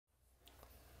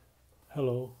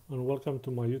Hello and welcome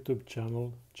to my YouTube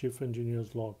channel, Chief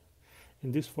Engineer's Log.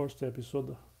 In this first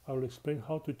episode, I will explain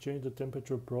how to change the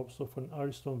temperature probes of an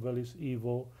ARISTON Velis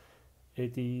Evo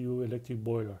 80EU electric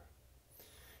boiler.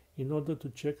 In order to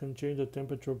check and change the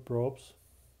temperature probes,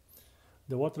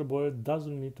 the water boiler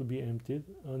doesn't need to be emptied,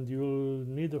 and you will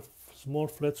need a small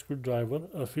flat screwdriver,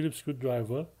 a Phillips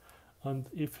screwdriver, and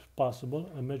if possible,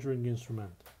 a measuring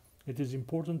instrument. It is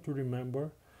important to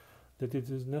remember that it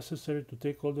is necessary to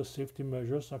take all the safety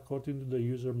measures according to the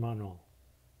user manual.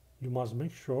 You must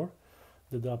make sure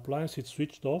that the appliance is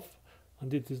switched off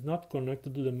and it is not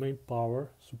connected to the main power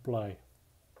supply.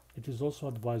 It is also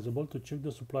advisable to check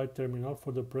the supply terminal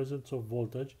for the presence of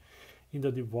voltage in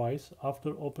the device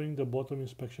after opening the bottom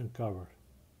inspection cover.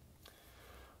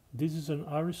 This is an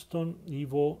ARISTON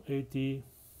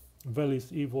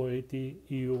Velis Evo 80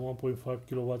 EU 1.5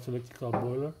 kW electrical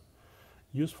boiler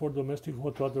used for domestic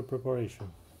hot water preparation.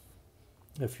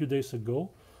 A few days ago,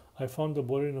 I found the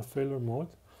boiler in a failure mode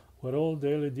where all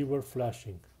the LED were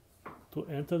flashing. To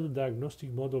enter the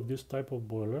diagnostic mode of this type of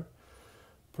boiler,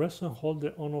 press and hold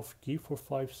the on-off key for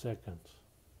 5 seconds.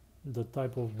 The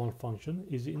type of malfunction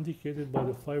is indicated by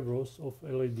the 5 rows of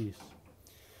LEDs.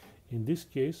 In this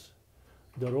case,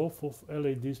 the row of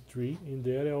LEDs 3 in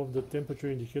the area of the temperature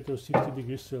indicator 60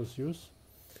 degrees Celsius,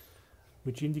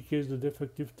 which indicates the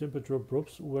defective temperature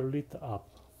probes, were lit up.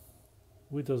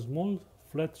 With a small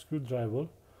flat screwdriver,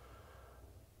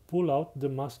 pull out the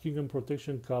masking and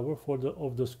protection cover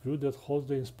of the screw that holds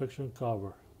the inspection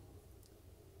cover.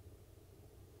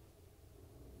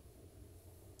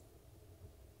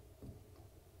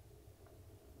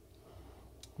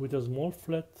 With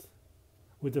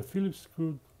a Phillips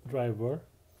screwdriver,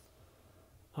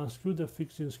 unscrew the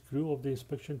fixing screw of the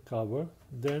inspection cover,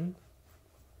 then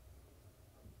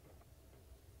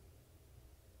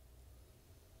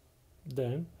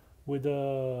with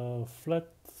a flat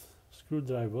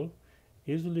screwdriver,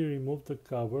 easily remove the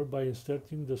cover by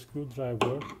inserting the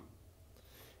screwdriver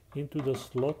into the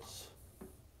slots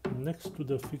next to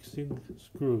the fixing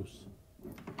screws.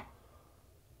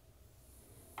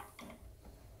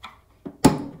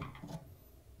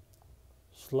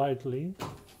 Slightly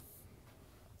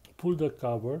pull the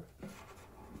cover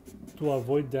to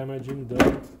avoid damaging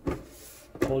the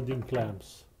holding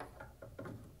clamps.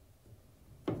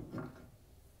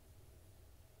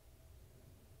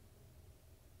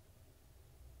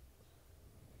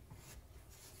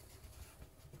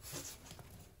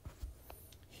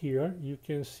 Here you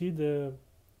can see the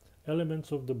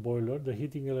elements of the boiler, the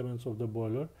heating elements of the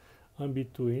boiler, and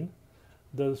between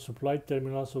the supply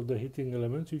terminals of the heating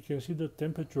elements you can see the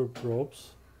temperature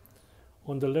probes.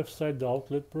 On the left side the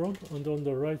outlet probe, and on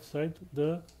the right side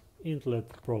the inlet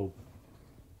probe.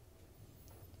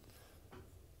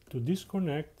 To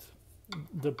disconnect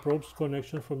the probe's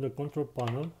connection from the control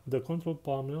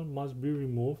panel must be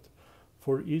removed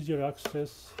for easier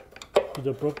access to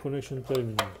the probe connection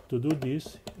terminal. To do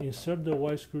this, insert the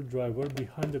Y screwdriver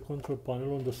behind the control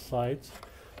panel on the sides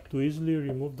to easily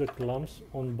remove the clamps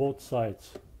on both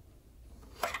sides.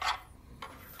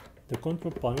 The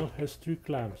control panel has 3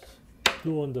 clamps,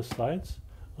 2 on the sides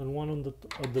and 1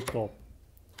 at the top.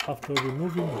 After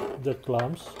removing the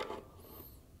clamps,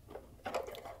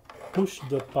 push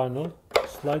the panel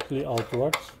slightly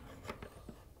outwards,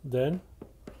 then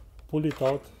pull it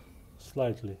out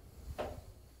slightly.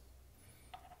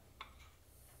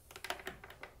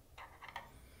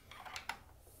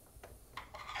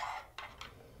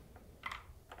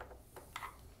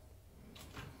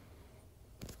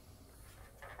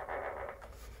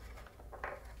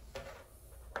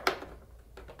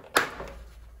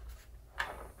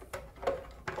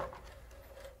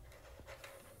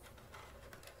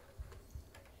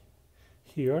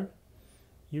 Here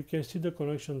you can see the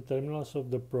connection terminals of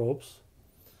the probes.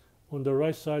 On the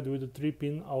right side with a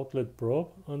 3-pin outlet probe,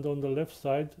 and on the left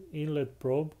side inlet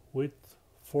probe with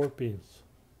 4 pins.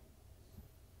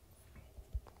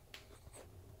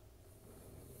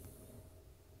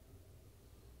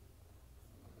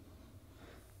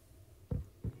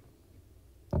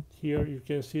 Here you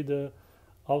can see the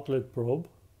outlet probe,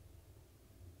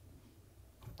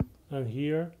 and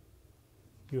here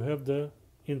you have the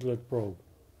inlet probe.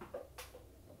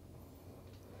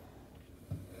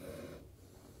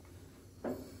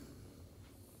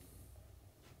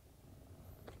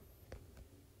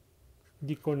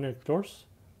 The connectors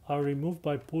are removed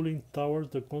by pulling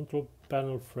towards the control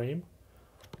panel frame,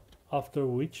 after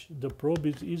which the probe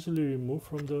is easily removed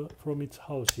from its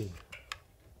housing.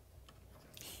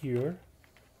 Here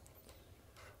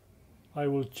I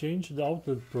will change the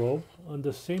outlet probe, and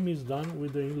the same is done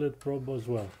with the inlet probe as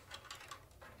well.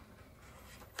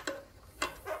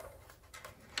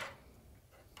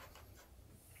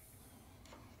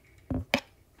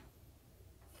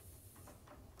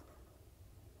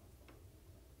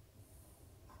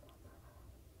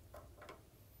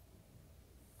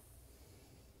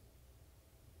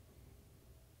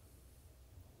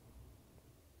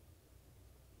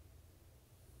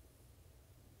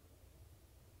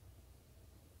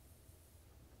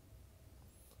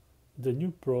 the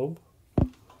new probe,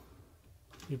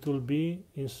 it will be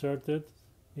inserted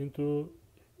into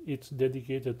its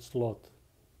dedicated slot.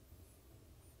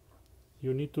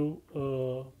 You need to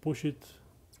push it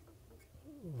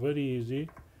very easy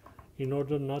in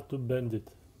order not to bend it.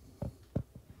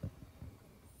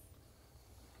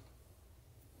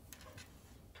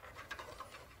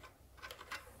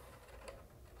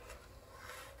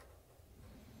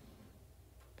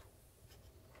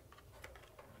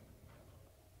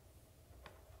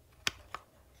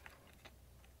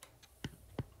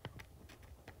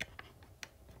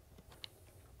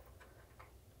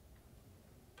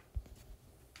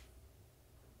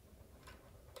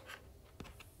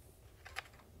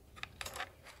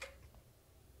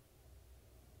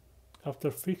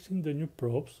 After fixing the new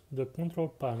probes, the control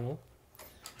panel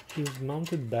is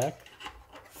mounted back,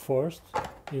 first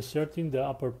inserting the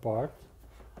upper part,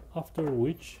 after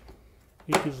which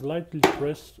it is lightly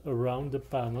pressed around the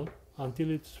panel until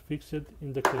it's fixed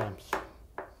in the clamps.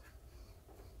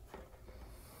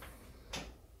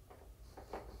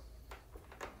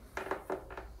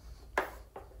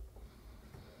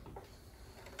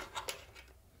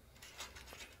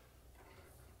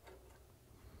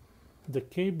 The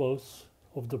cables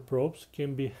of the probes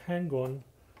can be hung on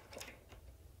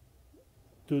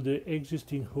to the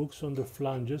existing hooks on the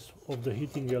flanges of the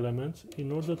heating elements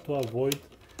in order to avoid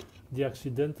the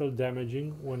accidental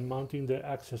damaging when mounting the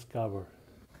access cover.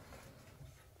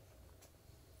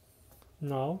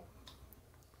 Now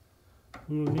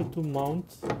we will need to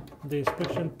mount the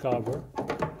inspection cover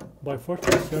by first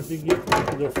inserting it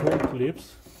into the front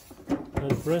clips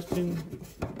and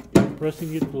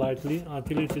pressing it lightly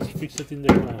until it is fixed in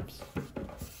the clamps.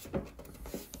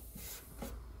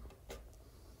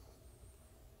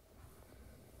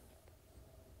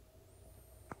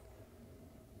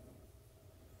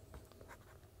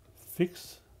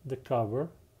 Fix the cover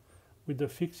with the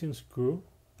fixing screw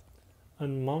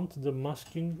and mount the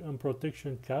masking and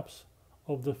protection caps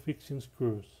of the fixing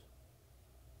screws.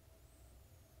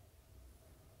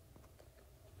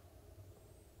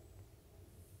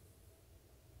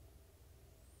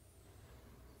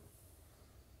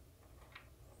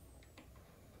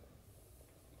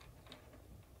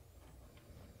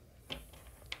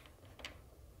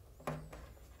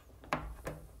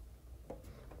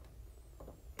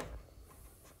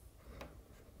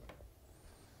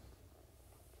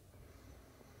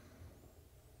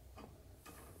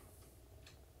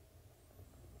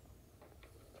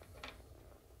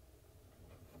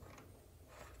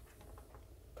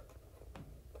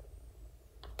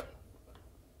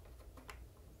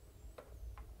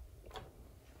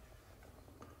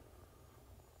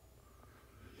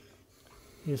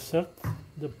 Insert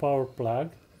the power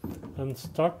plug and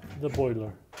start the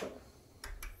boiler.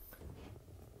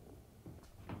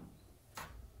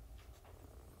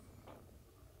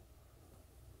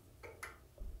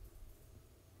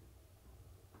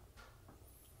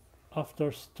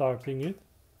 After starting it,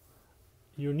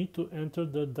 you need to enter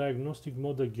the diagnostic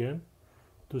mode again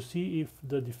to see if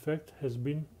the defect has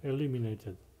been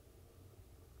eliminated.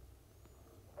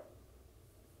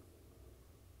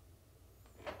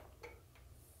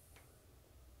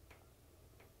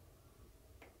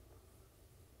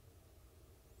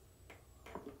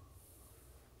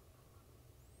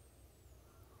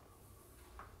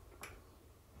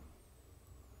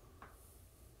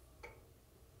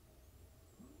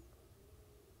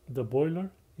 The boiler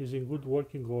is in good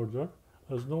working order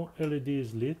as no LED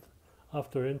is lit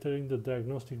after entering the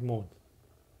diagnostic mode.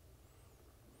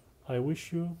 I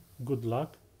wish you good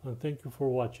luck and thank you for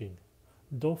watching.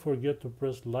 Don't forget to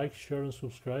press like, share and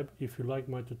subscribe if you like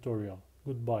my tutorial.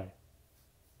 Goodbye.